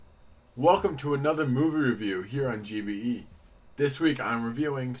Welcome to another movie review here on GBE. This week I'm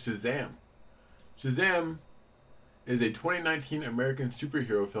reviewing Shazam. Shazam is a 2019 American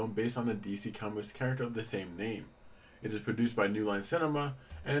superhero film based on the DC Comics character of the same name. It is produced by New Line Cinema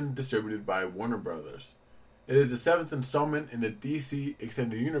and distributed by Warner Brothers. It is the seventh installment in the DC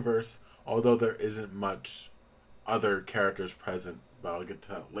Extended Universe, although there isn't much other characters present, but I'll get to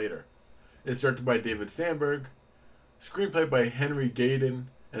that later. It's directed by David Sandberg, screenplay by Henry Gayden,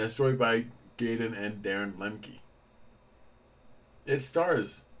 and a story by Gayden and Darren Lemke. It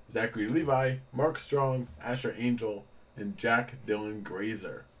stars Zachary Levi, Mark Strong, Asher Angel, and Jack Dylan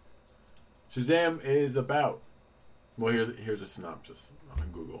Grazer. Shazam is about... Well, here's a synopsis on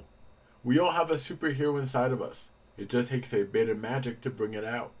Google. We all have a superhero inside of us. It just takes a bit of magic to bring it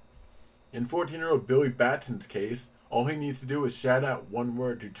out. In 14-year-old Billy Batson's case, all he needs to do is shout out one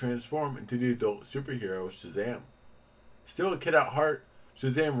word to transform into the adult superhero Shazam. Still a kid at heart,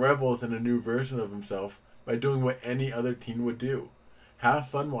 Shazam revels in a new version of himself by doing what any other teen would do. Have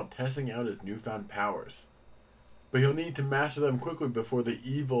fun while testing out his newfound powers. But he'll need to master them quickly before the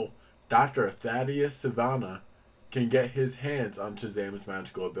evil Dr. Thaddeus Savannah can get his hands on Shazam's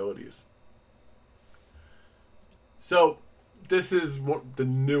magical abilities. So, this is the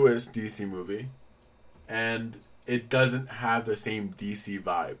newest DC movie, and it doesn't have the same DC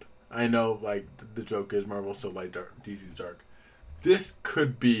vibe. I know, like, the joke is Marvel's so light, dark, DC's dark. This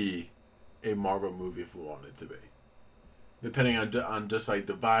could be a Marvel movie if we want it to be, depending on just like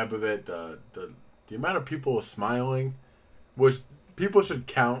the vibe of it, the amount of people smiling, which people should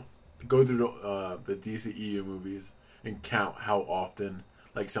count. Go through the DCEU movies and count how often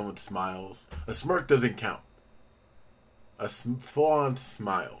like someone smiles. A smirk doesn't count. A full-on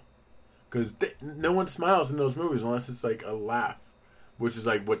smile, because no one smiles in those movies unless it's like a laugh, which is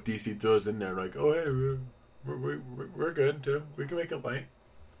like what DC throws in there, like, oh hey. We're good too. We can make it light.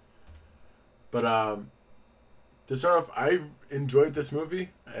 But to start off, I enjoyed this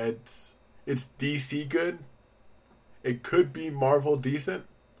movie. It's DC good. It could be Marvel decent,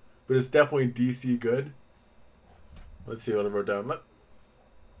 but it's definitely DC good. Let's see what I wrote down.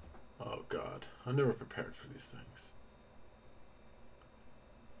 Oh God, I'm never prepared for these things.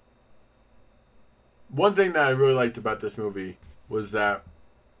 One thing that I really liked about this movie was that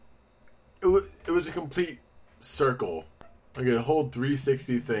it was a complete circle, like a whole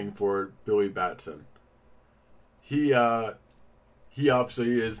 360 thing for Billy Batson. He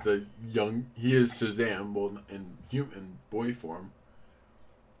obviously is he is Shazam, well, in human boy form,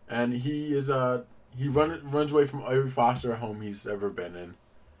 and he runs away from every foster home he's ever been in.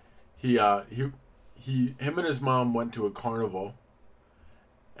 Him and his mom went to a carnival,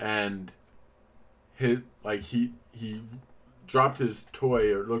 and he dropped his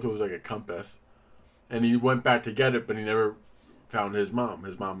toy, or look, it was like a compass, and he went back to get it, but he never found his mom.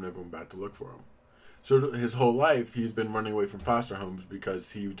 His mom never went back to look for him. So his whole life, he's been running away from foster homes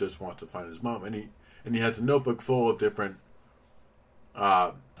because he just wants to find his mom. And he has a notebook full of different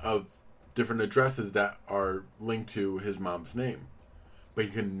addresses that are linked to his mom's name, but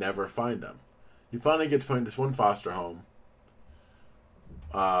he can never find them. He finally gets put in this one foster home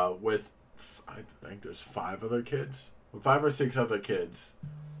with, I think there's 5 other kids. 5 or 6 other kids,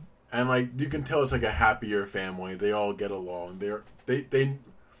 and like you can tell it's like a happier family. They all get along. They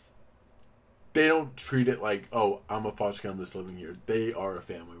don't treat it like, oh, I'm a foster kid, I'm just living here. They are a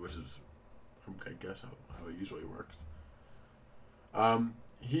family, which is, I guess, how it usually works.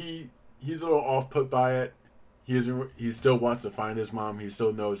 He's a little off put by it. He still wants to find his mom. He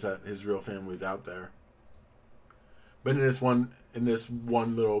still knows that his real family's out there. But in this one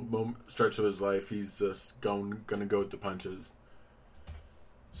little stretch of his life, he's just gonna go with the punches.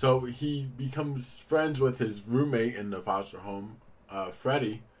 So he becomes friends with his roommate in the foster home,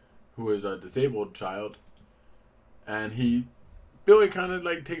 Freddie, who is a disabled child, and Billy kind of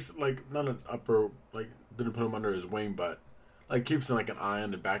like takes like not an upper, like didn't put him under his wing, but like keeps like an eye on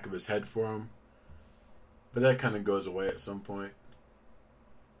the back of his head for him. But that kind of goes away at some point.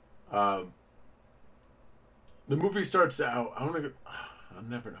 The movie starts out... I'll never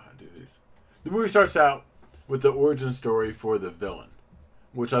know how to do these. The movie starts out with the origin story for the villain,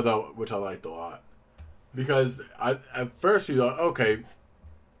 which I liked a lot. Because at first you thought, okay,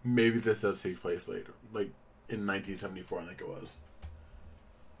 maybe this does take place later. Like, in 1974, I think it was.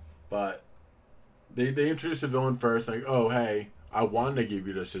 But they introduced the villain first, like, oh, hey, I wanted to give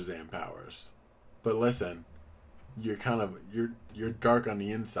you the Shazam powers. But listen, you're dark on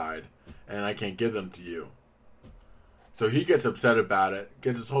the inside, and I can't give them to you. So he gets upset about it,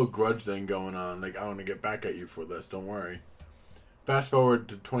 gets this whole grudge thing going on, like, I want to get back at you for this, don't worry. Fast forward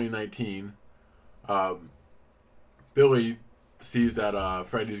to 2019, Billy sees that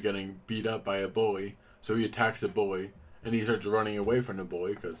Freddy's getting beat up by a bully, so he attacks the bully, and he starts running away from the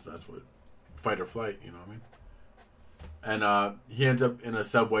bully, because that's what fight or flight, you know what I mean? And he ends up in a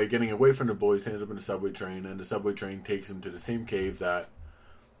subway, getting away from the bullies. He ends up in a subway train, and the subway train takes him to the same cave that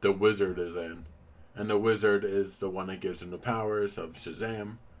the wizard is in. And the wizard is the one that gives him the powers of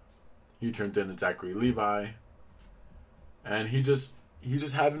Shazam. He turns into Zachary Levi. And he's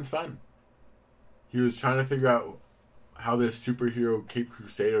just having fun. He was trying to figure out how this superhero Cape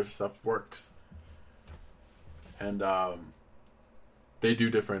Crusader stuff works. And they do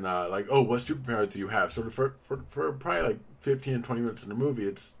different, like, oh, what superpower do you have? So for probably like 15 and 20 minutes in the movie,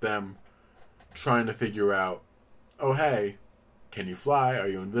 it's them trying to figure out, oh, hey, can you fly? Are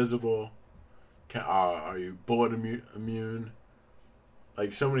you invisible? Are you bullet immune?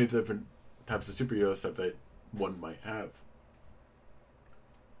 Like, so many different types of superhero stuff that one might have.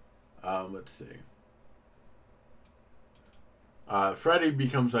 Let's see. Freddy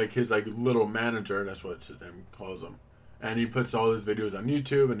becomes like his like little manager. That's what Shazam calls him. And he puts all his videos on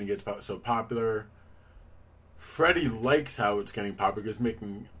YouTube, and he gets so popular. Freddy likes how it's getting popular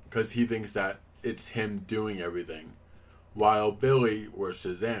because he thinks that it's him doing everything. While Billy, or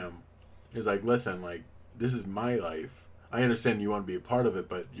Shazam, is like, listen, like, this is my life. I understand you want to be a part of it,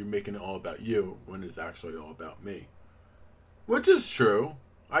 but you're making it all about you when it's actually all about me. Which is true.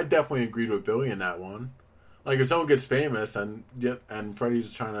 I definitely agreed with Billy in that one. Like, if someone gets famous and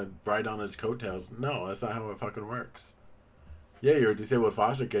Freddy's trying to ride on his coattails, no, that's not how it fucking works. Yeah, you're a disabled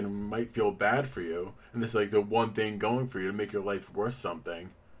foster kid and might feel bad for you, and this is like the one thing going for you to make your life worth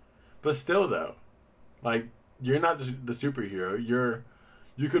something. But still, though, like, you're not the superhero.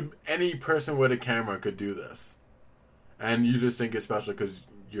 Any person with a camera could do this, and you just think it's special because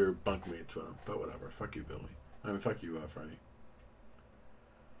you're bunkmates with him. But whatever, fuck you, Billy. I mean, fuck you, Freddy.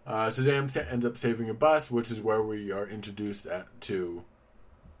 Shazam ends up saving a bus, which is where we are introduced to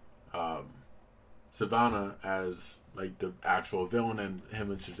Savannah as like the actual villain, and him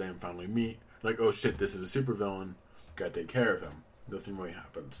and Shazam finally meet. Like, oh shit, this is a supervillain. Gotta take care of him. Nothing really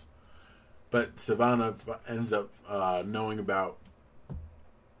happens. But Savannah ends up knowing about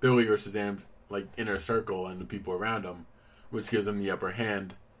Billy or Shazam's like inner circle and the people around him, which gives him the upper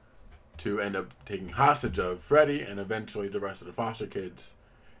hand to end up taking hostage of Freddy and eventually the rest of the foster kids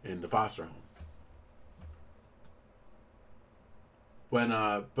in the foster home.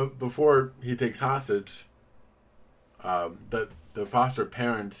 But before he takes hostage, the foster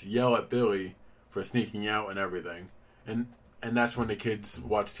parents yell at Billy for sneaking out and everything, and that's when the kids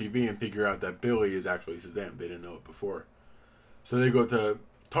watch TV and figure out that Billy is actually Shazam. They didn't know it before, so they go to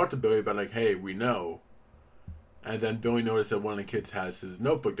talk to Billy about like, hey, we know. And then Billy noticed that one of the kids has his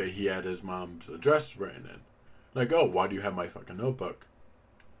notebook that he had his mom's address written in. Like, oh, why do you have my fucking notebook?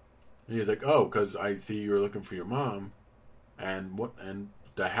 And he's like, oh, because I see you were looking for your mom. And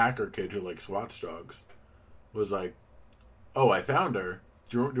the hacker kid who likes watch drugs was like, oh, I found her.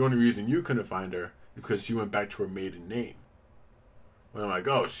 The only reason you couldn't find her is because she went back to her maiden name. And I'm like,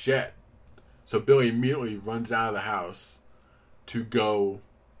 oh, shit. So Billy immediately runs out of the house to go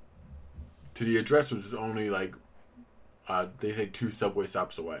to the address, which is only like, they say 2 subway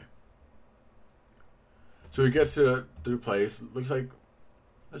stops away. So he gets to the place. Looks like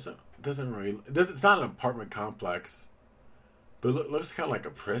it's not an apartment complex, but it looks kind of like a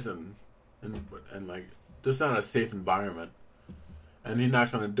prison, and like just not a safe environment. And he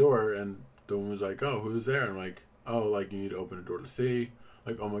knocks on the door, and the woman's like, "Oh, who's there?" And I'm like, "Oh, like you need to open the door to see."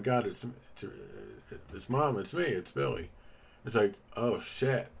 Like, "Oh my God, it's Mom, it's me, it's Billy." It's like, "Oh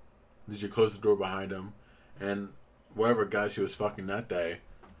shit!" Then she closed the door behind him, and whatever guy she was fucking that day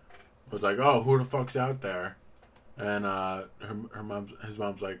was like, "Oh, who the fuck's out there?" And his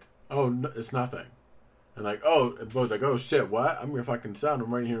mom's like, "Oh, no, it's nothing." And like, oh, and Bo's like, "Oh shit, what? I'm your fucking son.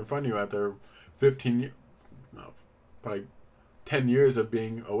 I'm right here in front of you after probably 10 years of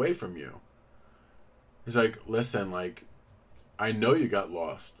being away from you." He's like, "Listen, like, I know you got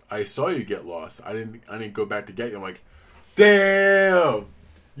lost. I saw you get lost. I didn't go back to get you." I'm like, damn,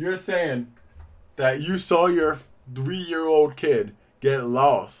 you're saying that you saw your 3-year-old kid get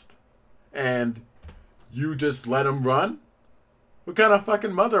lost and you just let him run? What kind of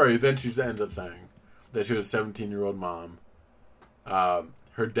fucking mother are you? Then she ends up saying that she was a 17-year-old mom.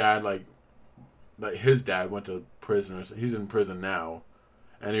 Her dad, like his dad went to prison. He's in prison now,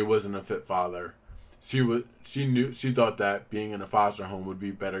 and he wasn't a fit father. She thought that being in a foster home would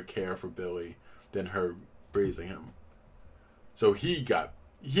be better care for Billy than her raising him. So he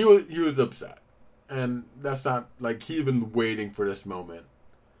was upset, and that's not like he'd been waiting for this moment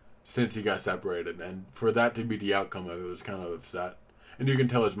since he got separated, and for that to be the outcome of it was kind of upset. And you can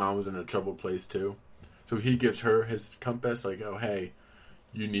tell his mom was in a troubled place too. So he gives her his compass, like, oh, hey,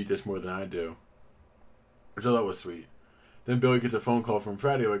 you need this more than I do. So that was sweet. Then Billy gets a phone call from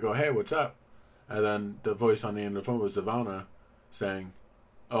Freddy, like, oh, hey, what's up? And then the voice on the end of the phone was Savannah saying,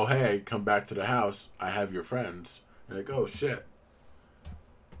 oh, hey, come back to the house. I have your friends. And like, oh, shit.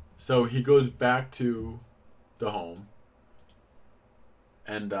 So he goes back to the home.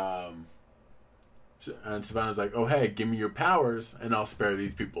 And Savannah's like, oh, hey, give me your powers, and I'll spare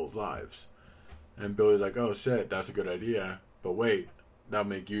these people's lives. And Billy's like, oh, shit, that's a good idea. But wait, that'll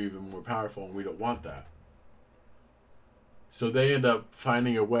make you even more powerful, and we don't want that. So they end up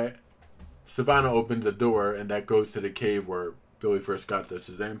finding a way. Savannah opens a door, and that goes to the cave where Billy first got the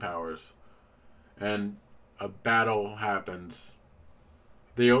Shazam powers. And a battle happens.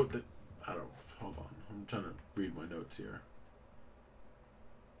 Hold on. I'm trying to read my notes here.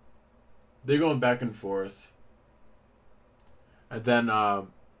 They're going back and forth. And then,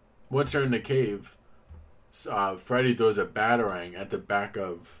 once they're in the cave, Freddy throws a batarang at the back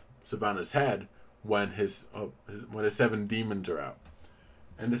of Savannah's head when his 7 demons are out.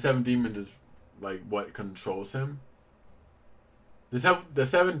 And the 7 demons is like what controls him. The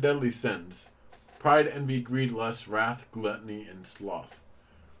 7 deadly sins: pride, envy, greed, lust, wrath, gluttony, and sloth.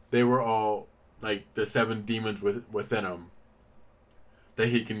 They were all like the 7 demons within him that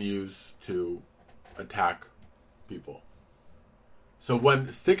he can use to attack people. So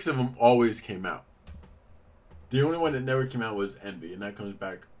when 6 of them always came out. The only one that never came out was envy, and that comes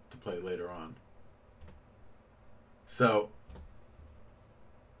back to play later on. So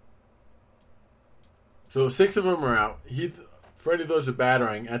 6 of them are out. Freddy throws a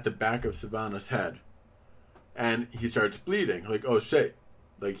batarang at the back of Savannah's head, and he starts bleeding. Like, oh shit!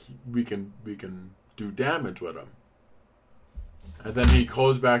 Like we can do damage with him. And then he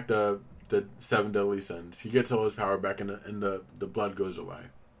calls back the 7 deadly sins. He gets all his power back, and the blood goes away.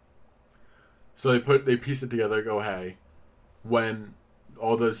 So they piece it together. Like, oh hey, when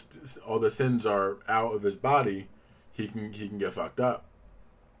all the sins are out of his body, he can get fucked up.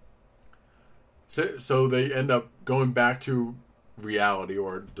 So they end up going back to reality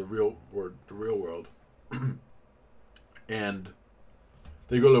or the real world, and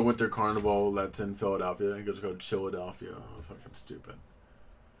they go to Winter Carnival that's in Philadelphia. I think it's called Philadelphia. Oh, fucking stupid.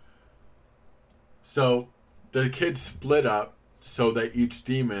 So the kids split up so that each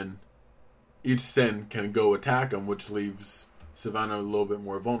sin can go attack them, which leaves Savannah a little bit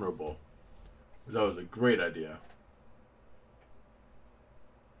more vulnerable. That was a great idea.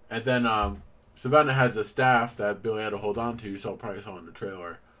 And then Savannah has a staff that Billy had to hold on to. You probably saw in the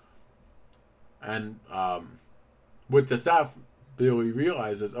trailer. And with the staff, Billy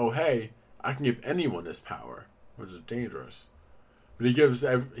realizes, oh hey, I can give anyone this power, which is dangerous. But he gives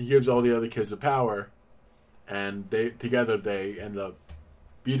all the other kids the power, and they end up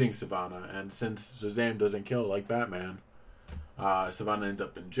beating Savannah. And since Shazam doesn't kill like Batman, Savannah ends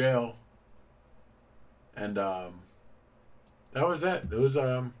up in jail. And that was it. It was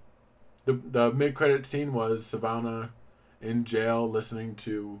the mid-credit scene was Savannah in jail listening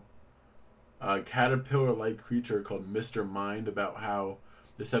to a caterpillar-like creature called Mr. Mind about how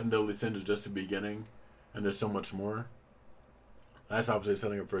the 7 deadly sins is just the beginning and there's so much more. That's obviously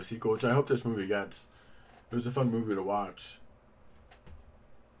setting up for a sequel, which I hope this movie gets. It was a fun movie to watch.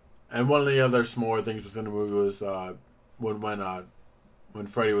 And one of the other smaller things within the movie was when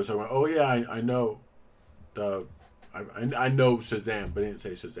Freddy was talking about, oh yeah, I know I know Shazam, but he didn't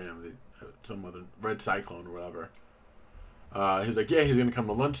say Shazam. Some other Red Cyclone or whatever. He was like, yeah, he's going to come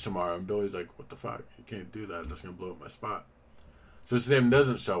to lunch tomorrow. And Billy's like, what the fuck? You can't do that. That's going to blow up my spot. So Shazam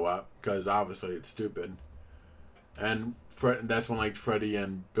doesn't show up because obviously it's stupid. And that's when like Freddy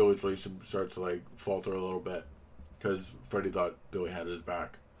and Billy's relationship starts to like falter a little bit because Freddy thought Billy had his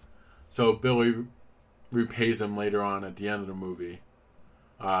back. So Billy repays him later on at the end of the movie.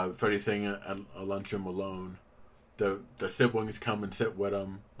 Freddy's sitting at a lunchroom alone. The siblings come and sit with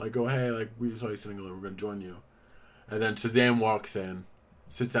him. Like, oh, hey, like, we saw you sitting alone. We're going to join you. And then Shazam walks in,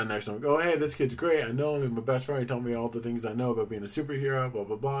 sits down next to him. Like, oh, hey, this kid's great. I know him. He's my best friend. He told me all the things I know about being a superhero, blah,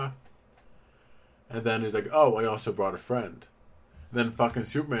 blah, blah. And then he's like, oh, I also brought a friend. And then fucking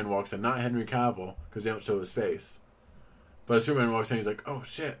Superman walks in. Not Henry Cavill, because they don't show his face. But Superman walks in. He's like, oh,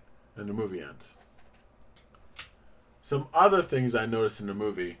 shit. And the movie ends. Some other things I noticed in the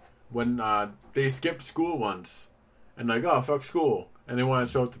movie. When they skipped school once. And like, oh, fuck school. And they want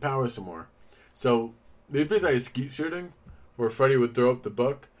to show up the power some more. So, they basically like a skeet shooting, where Freddy would throw up the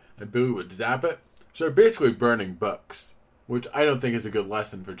book, and Billy would zap it. So they're basically burning books, which I don't think is a good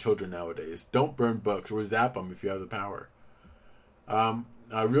lesson for children nowadays. Don't burn books, or zap them if you have the power.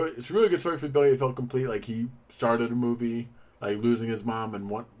 It's a really good story for Billy. It felt complete. Like, he started a movie, like losing his mom and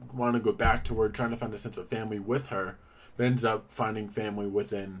want to go back to her, trying to find a sense of family with her, but ends up finding family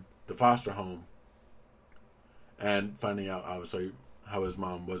within the foster home, and finding out obviously how his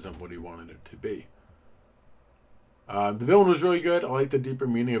mom wasn't what he wanted it to be. The villain was really good. I like the deeper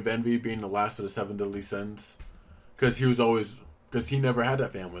meaning of envy being the last of the 7 deadly sins, because he never had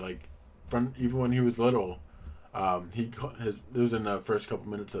that family. Like even when he was little, it was in the first couple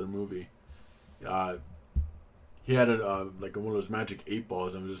minutes of the movie. He had like one of those magic 8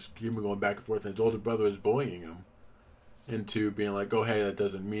 balls, and was just keep going back and forth. And his older brother was bullying him into being like, "Oh, hey, that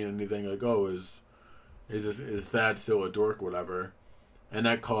doesn't mean anything." Like, "Oh, is Thad still a dork, or whatever?" And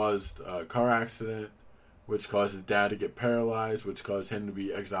that caused a car accident, which caused his dad to get paralyzed, which caused him to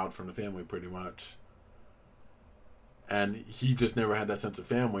be exiled from the family, pretty much. And he just never had that sense of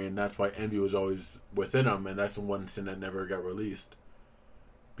family, and that's why envy was always within him, and that's the one sin that never got released.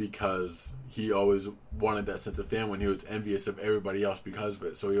 Because he always wanted that sense of family, and he was envious of everybody else because of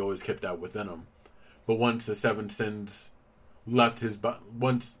it, so he always kept that within him. But once the 7 sins left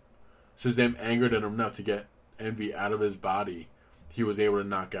once Shazam angered him enough to get envy out of his body, he was able to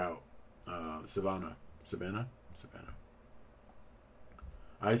knock out Savannah.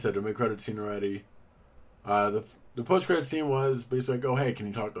 I said the mid-credit scene already. The post-credit scene was basically like, "Oh, hey, can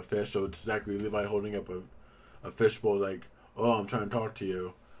you talk to fish?" So it's Zachary Levi holding up a fishbowl like, "Oh, I'm trying to talk to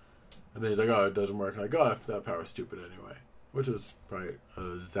you." And then he's like, "Oh, it doesn't work." Like, "Oh, that power's stupid anyway." Which was probably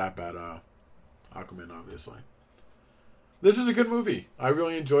a zap at Aquaman, obviously. This is a good movie. I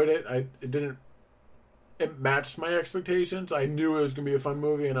really enjoyed it. It matched my expectations. I knew it was going to be a fun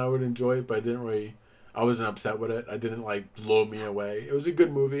movie and I would enjoy it, but I wasn't upset with it. I didn't blow me away. It was a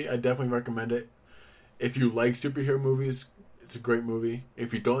good movie. I definitely recommend it. If you like superhero movies, it's a great movie.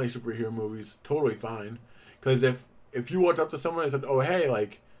 If you don't like superhero movies, totally fine. Because if you walked up to someone and said, "Oh, hey,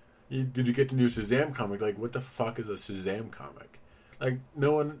 did you get the new Shazam comic?" Like, what the fuck is a Shazam comic? Like,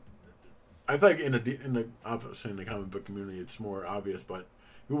 no one. I feel like obviously in the comic book community, it's more obvious. But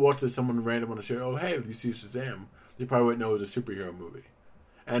you walk to someone random on the street, "Oh, hey, you see Shazam?" They probably wouldn't know it was a superhero movie.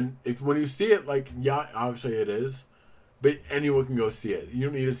 And when you see it, yeah, obviously it is. But anyone can go see it. You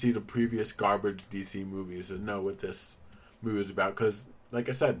don't need to see the previous garbage DC movies to know what this movie is about. Because, like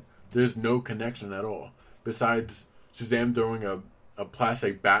I said, there's no connection at all. Besides Shazam throwing a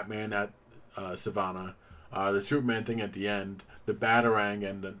plastic Batman at Savannah, the Superman thing at the end, the Batarang,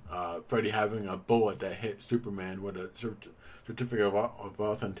 and Freddy having a bullet that hit Superman with a certificate of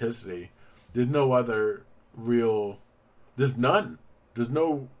authenticity. There's no other real... There's none. There's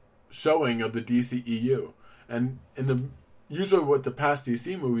no showing of the DCEU. And usually with the past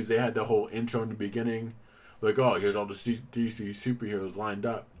DC movies, they had the whole intro in the beginning. Like, "Oh, here's all the DC superheroes lined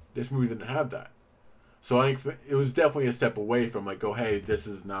up." This movie didn't have that. So I think it was definitely a step away from "Oh, hey, this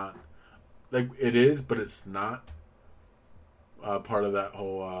is not..." It is, but it's not part of that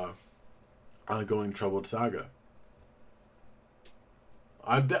whole ongoing troubled saga.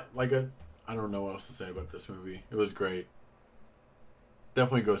 I don't know what else to say about this movie. It was great.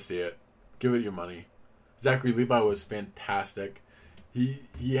 Definitely go see it. Give it your money. Zachary Levi was fantastic.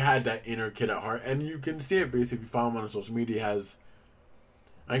 He had that inner kid at heart, and you can see it basically if you follow him on social media. I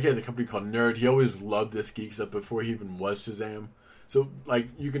think he has a company called Nerd. He always loved this geek stuff before he even was Shazam. So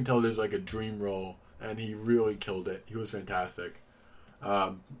you can tell there's a dream role, and he really killed it. He was fantastic.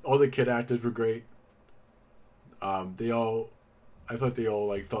 All the kid actors were great. I thought they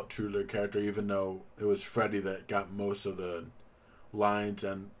all felt true to their character, even though it was Freddy that got most of the lines,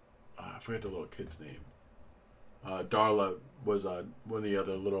 and I forget the little kid's name. Darla was one of the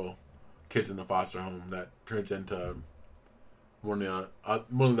other little kids in the foster home that turns into one of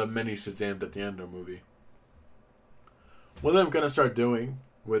the many Shazams at the end of the movie. What I'm going to start doing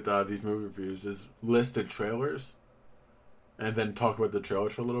with these movie reviews is list the trailers and then talk about the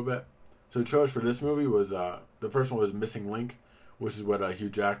trailers for a little bit. So the trailers for this movie was, the first one was Missing Link, which is with Hugh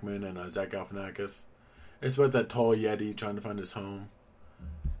Jackman and Zach Galifianakis. It's about that tall Yeti trying to find his home.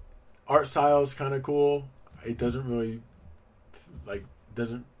 Art style is kind of cool. It doesn't really, it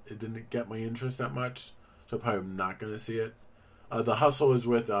didn't get my interest that much, so I'm probably not going to see it. The Hustle is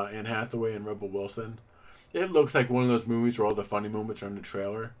with Anne Hathaway and Rebel Wilson. It looks like one of those movies where all the funny moments are in the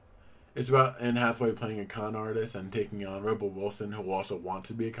trailer. It's about Anne Hathaway playing a con artist and taking on Rebel Wilson, who also wants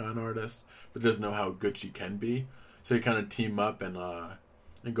to be a con artist, but doesn't know how good she can be. So they kind of team up and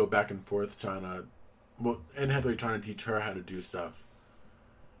go back and forth trying to... Well, Anne Hathaway trying to teach her how to do stuff.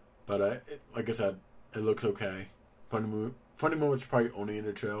 But like I said, it looks okay. Funny moments probably only in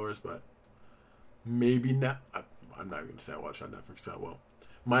the trailers, but maybe not. I'm not going to say I watched on Netflix that well.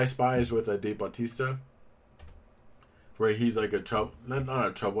 My Spy is with Dave Bautista. where he's like not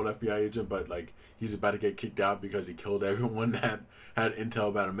a troubled FBI agent, but like he's about to get kicked out because he killed everyone that had intel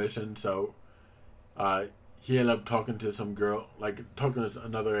about a mission. So he ended up talking to some girl, like talking to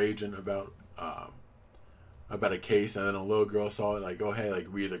another agent about a case, and then a little girl saw it, like, oh hey,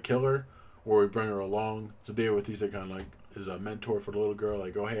 like we either kill her or we bring her along to deal with these. Like, kind of like is a mentor for the little girl,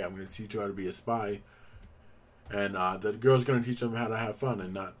 like, oh hey, I'm going to teach you how to be a spy, and the girl's going to teach them how to have fun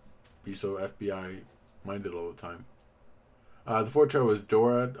and not be so FBI minded all the time. The fourth trailer was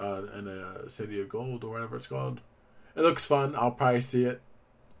Dora and a City of Gold or whatever it's called. It looks fun. I'll probably see it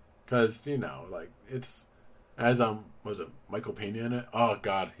because like it's as was it Michael Pena in it? Oh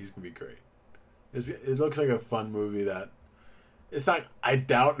god, he's gonna be great. It looks like a fun movie that it's not. I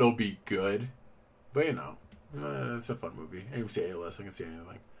doubt it'll be good, but it's a fun movie. I can see A-list. I can see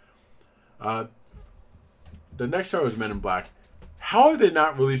anything. The next trailer was Men in Black. How have they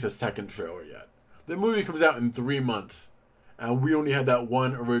not released a second trailer yet? The movie comes out in 3 months. And we only had that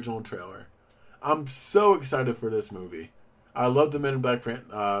one original trailer. I'm so excited for this movie. I love the Men in Black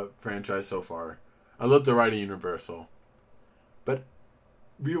franchise so far. I love the ride at Universal. But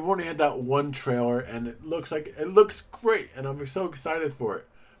we've only had that one trailer, and it looks great, and I'm so excited for it.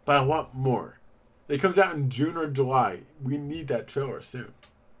 But I want more. It comes out in June or July. We need that trailer soon.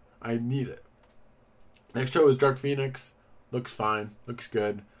 I need it. Next show is Dark Phoenix. Looks fine. Looks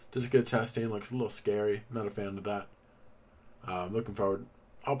good. Jessica Chastain looks a little scary. Not a fan of that. Looking forward.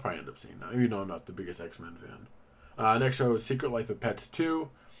 I'll probably end up seeing that, even though I'm not the biggest X-Men fan. Next show was Secret Life of Pets 2.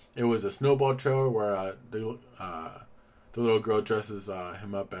 It was a snowball trailer where the little girl dresses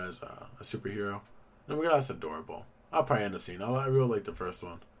him up as a superhero. And that's adorable. I'll probably end up seeing it. I really like the first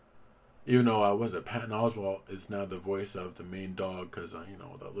one. Even though, Patton Oswalt is now the voice of the main dog because,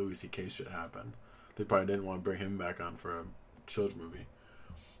 the Louis C.K. shit happened. They probably didn't want to bring him back on for a children's movie.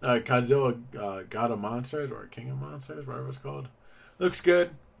 Godzilla, God of Monsters, or King of Monsters, whatever it's called. Looks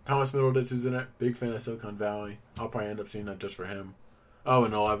good. Thomas Middleditch is in it. Big fan of Silicon Valley. I'll probably end up seeing that just for him. Oh,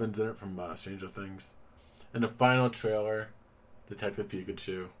 and Noel Evans in it from Stranger Things. And the final trailer, Detective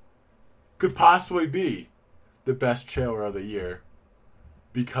Pikachu, could possibly be the best trailer of the year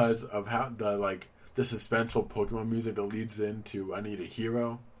because of how the suspenseful Pokemon music that leads into I Need a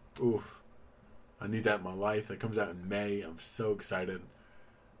Hero. Oof. I need that in my life. It comes out in May. I'm so excited.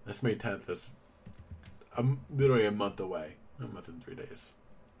 That's May 10th. I'm literally a month away. A month and 3 days.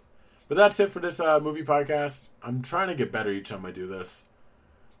 But that's it for this movie podcast. I'm trying to get better each time I do this.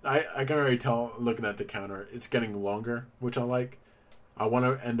 I can already tell, looking at the counter, it's getting longer, which I like. I want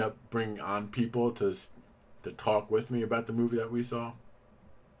to end up bringing on people to talk with me about the movie that we saw.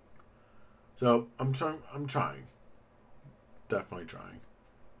 So I'm trying. Definitely trying.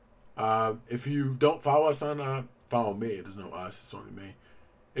 If you don't follow us on follow me. There's no us. It's only me.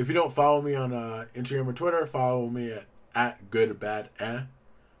 If you don't follow me on Instagram or Twitter, follow me at goodbadeh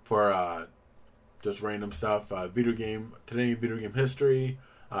for just random stuff, video game history,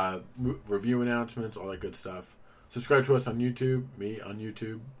 review announcements, all that good stuff. Subscribe to us on YouTube, me on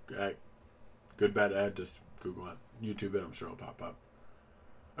YouTube at goodbadeh. Just Google it, YouTube it. I'm sure it'll pop up.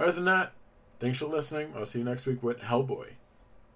 Other than that, thanks for listening. I'll see you next week with Hellboy.